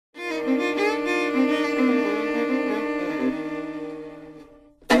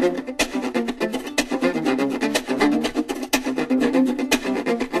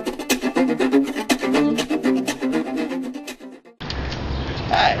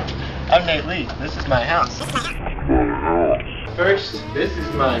I'm Nate Lee. This is my house. First, this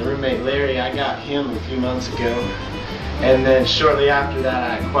is my roommate Larry. I got him a few months ago. And then shortly after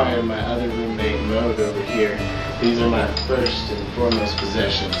that, I acquired my other roommate, Mode, over here. These are my first and foremost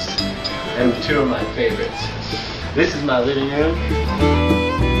possessions. And two of my favorites. This is my living room.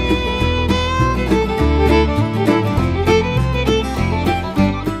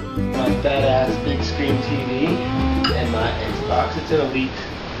 My badass big screen TV. And my Xbox. It's an Elite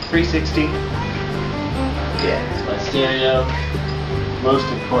 360. Yeah, it's my stereo. Most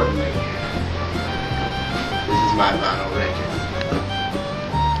importantly, this is my vinyl record.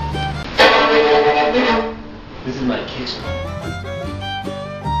 This is my kitchen.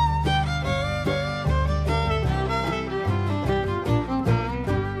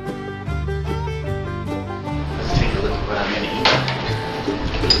 Let's take a look at what I'm gonna eat.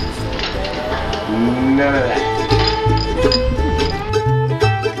 None of that.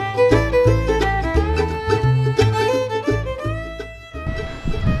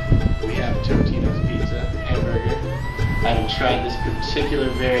 I haven't tried this particular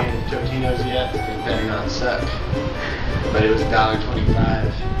variant of Totino's yet. It better not suck. But it was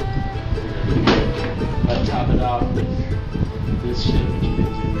 $1.25. I'll top it off with this shit, which has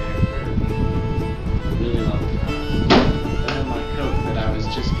been in there for a really long time. I have my Coke that I was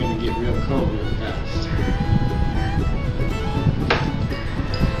just going to get real cold real fast.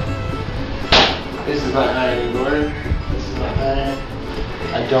 This is my ironing board. This is my iron.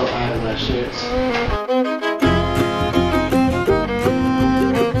 I don't iron my shirts.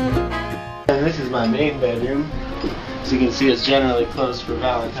 This is my main bedroom. So you can see it's generally closed for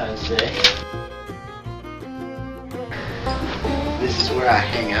Valentine's Day. This is where I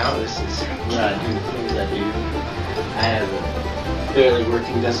hang out. This is where I do the things I do. I have a fairly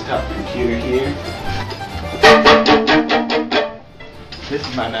working desktop computer here. This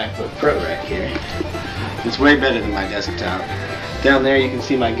is my MacBook Pro right here. It's way better than my desktop. Down there you can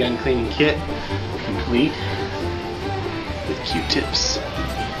see my gun cleaning kit, complete with Q-tips.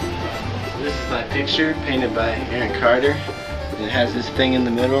 This is my picture, painted by Aaron Carter. It has this thing in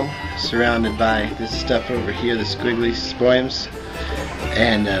the middle, surrounded by this stuff over here, the squiggly spoems.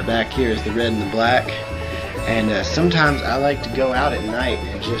 And back here is the red and the black. And sometimes I like to go out at night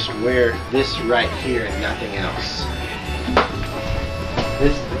and just wear this right here and nothing else.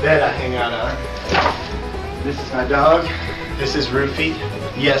 This is the bed I hang out on. This is my dog. This is Roofy.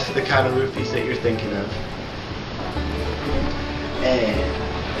 Yes, the kind of Roofies that you're thinking of. And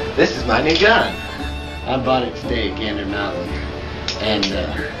this is my new gun. I bought it today at Gander Mountain. And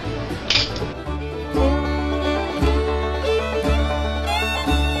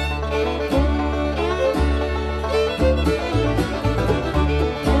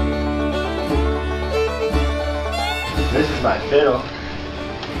this is my fiddle.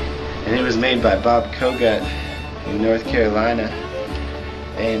 And it was made by Bob Kogut in North Carolina.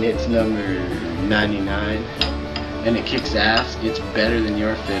 And it's number 99. And it kicks ass, it's better than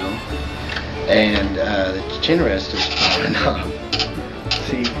your fiddle. And the chin rest is falling off.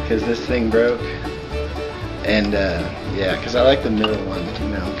 See, because this thing broke. And yeah, because I like the middle one, you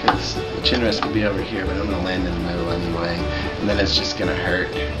know, because the chin rest could be over here, but I'm going to land in the middle anyway. And then it's just going to hurt.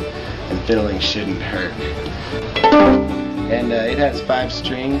 And fiddling shouldn't hurt. And it has 5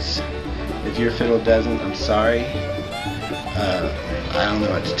 strings. If your fiddle doesn't, I'm sorry. I don't know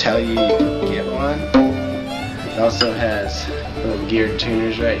what to tell you, you can get one. It also has little geared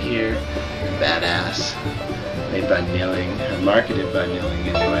tuners right here. Badass. Made by Nilling. Marketed by Nilling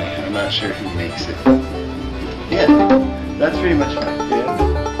anyway. I'm not sure who makes it. Yeah, that's pretty much my fiddle.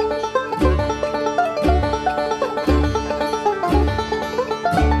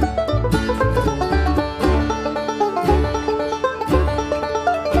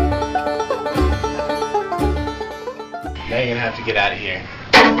 Now you're gonna have to get out of here.